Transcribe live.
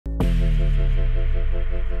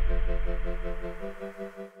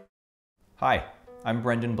Hi, I'm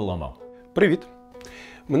Brendan Bellomo. Привіт!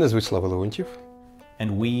 Мене звуть Slava Leontyev.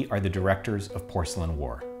 And we are the directors of Porcelain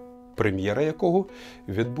War. Прем'єра якого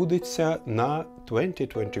відбудеться на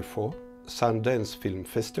 2024 Sundance Film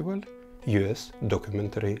Festival US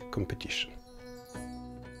Documentary Competition.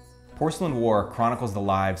 Porcelain War chronicles the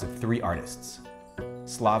lives of three artists,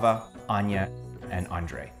 Slava, Anya, and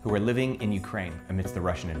Andrei, who are living in Ukraine amidst the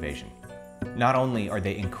Russian invasion. Not only are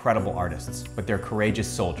they incredible artists, but they're courageous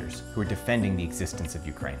soldiers who are defending the existence of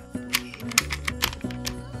Ukraine.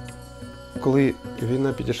 Коли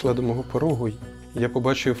війна підійшла до мого порогу, я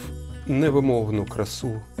побачив невимовну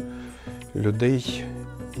красу людей,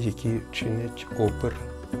 які чинять опір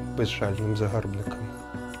безжальним загарбникам.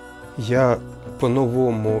 Я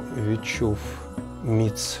по-новому відчув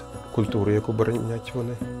міць культури, яку боронять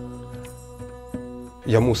вони.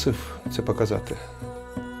 Я мусив це показати.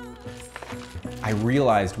 I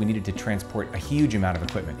realized we needed to transport a huge amount of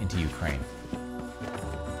equipment into Ukraine.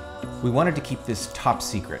 We wanted to keep this top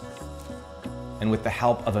secret. And with the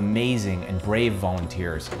help of amazing and brave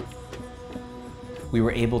volunteers, we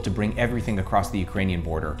were able to bring everything across the Ukrainian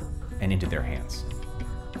border and into their hands.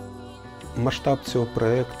 Масштаб цього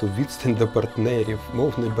проєкту, відстань до партнерів,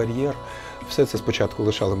 мовний бар'єр – все це спочатку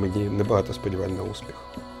лишало мені небагато сподівань на успіх.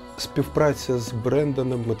 Співпраця з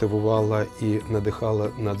Бренданом мотивувала і надихала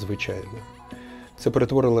надзвичайно. Це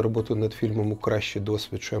перетворило роботу над фільмом у кращий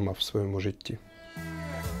досвід, що я мав в своєму житті.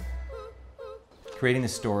 Creating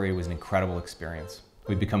this story was an incredible experience.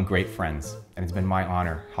 We've become great friends, and it's been my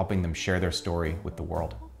honor helping them share their story with the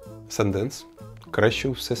world. Sundance – краща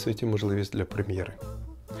у всесвіті можливість для прем'єри.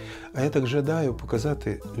 А я так жадаю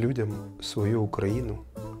показати людям свою Україну,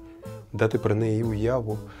 дати про неї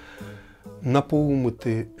уяву,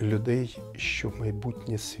 наповнити людей, що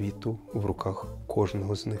майбутнє світу в руках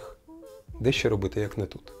кожного з них. Де ще робити, як не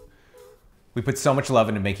тут? We put so much love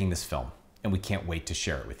into making this film, and we can't wait to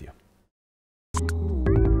share it with you.